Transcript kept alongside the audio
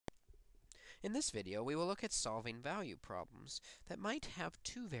In this video, we will look at solving value problems that might have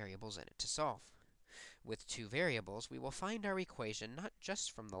two variables in it to solve. With two variables, we will find our equation not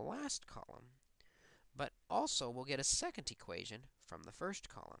just from the last column, but also we'll get a second equation from the first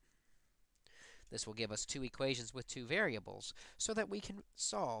column. This will give us two equations with two variables so that we can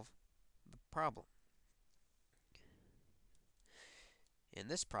solve the problem. In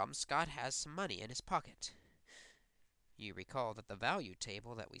this problem, Scott has some money in his pocket. You recall that the value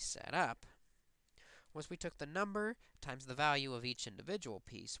table that we set up was we took the number times the value of each individual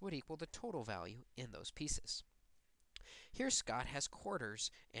piece would equal the total value in those pieces. Here Scott has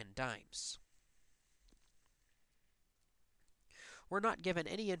quarters and dimes. We're not given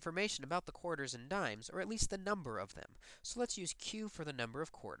any information about the quarters and dimes, or at least the number of them, so let's use Q for the number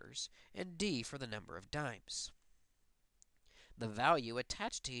of quarters and D for the number of dimes. The value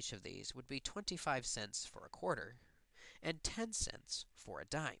attached to each of these would be 25 cents for a quarter and 10 cents for a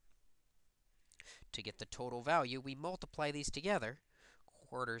dime. To get the total value, we multiply these together.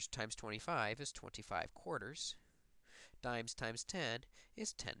 Quarters times 25 is 25 quarters. Dimes times 10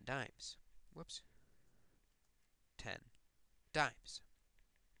 is 10 dimes. Whoops. 10 dimes.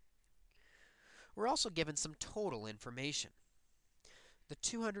 We're also given some total information. The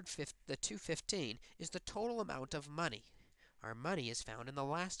 215 is the total amount of money. Our money is found in the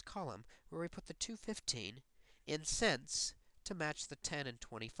last column, where we put the 215 in cents to match the 10 and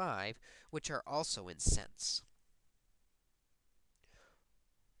 25, which are also in cents.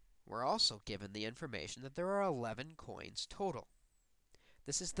 We're also given the information that there are 11 coins total.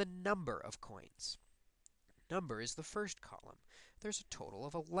 This is the number of coins. Number is the first column. There's a total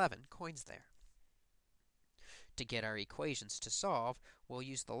of 11 coins there. To get our equations to solve, we'll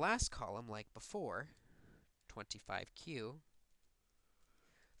use the last column like before, 25Q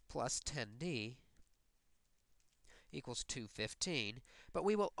plus 10D equals 215, but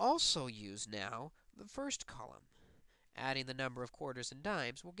we will also use now the first column. Adding the number of quarters and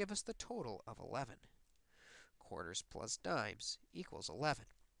dimes will give us the total of 11. Quarters plus dimes equals 11.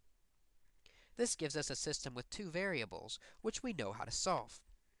 This gives us a system with two variables, which we know how to solve.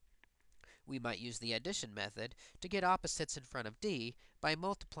 We might use the addition method to get opposites in front of D by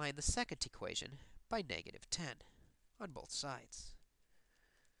multiplying the second equation by -10 on both sides.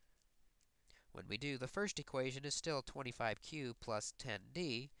 When we do, the first equation is still 25Q plus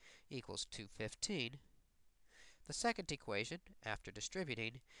 10D equals 215. The second equation, after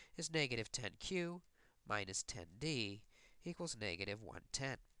distributing, is -10Q minus 10D equals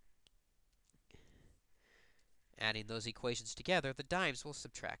 -110. Adding those equations together, the dimes will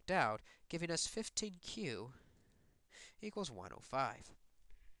subtract out, giving us 15Q equals 105.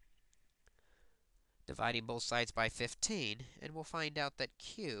 Dividing both sides by 15, and we'll find out that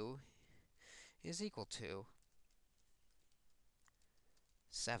Q is equal to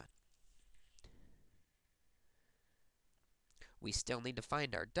 7. We still need to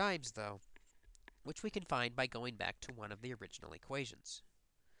find our dimes, though, which we can find by going back to one of the original equations.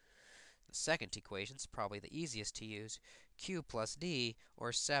 The second equation is probably the easiest to use. Q plus D,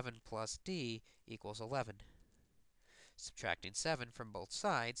 or 7 plus D, equals 11. Subtracting 7 from both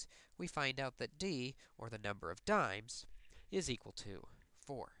sides, we find out that D, or the number of dimes, is equal to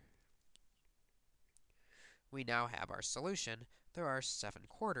 4. We now have our solution. There are 7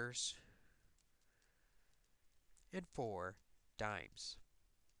 quarters and 4 dimes.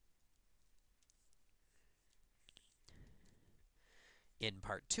 In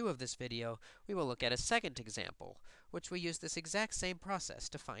part 2 of this video, we will look at a second example, which we use this exact same process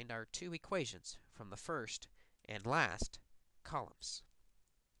to find our two equations from the first and last columns.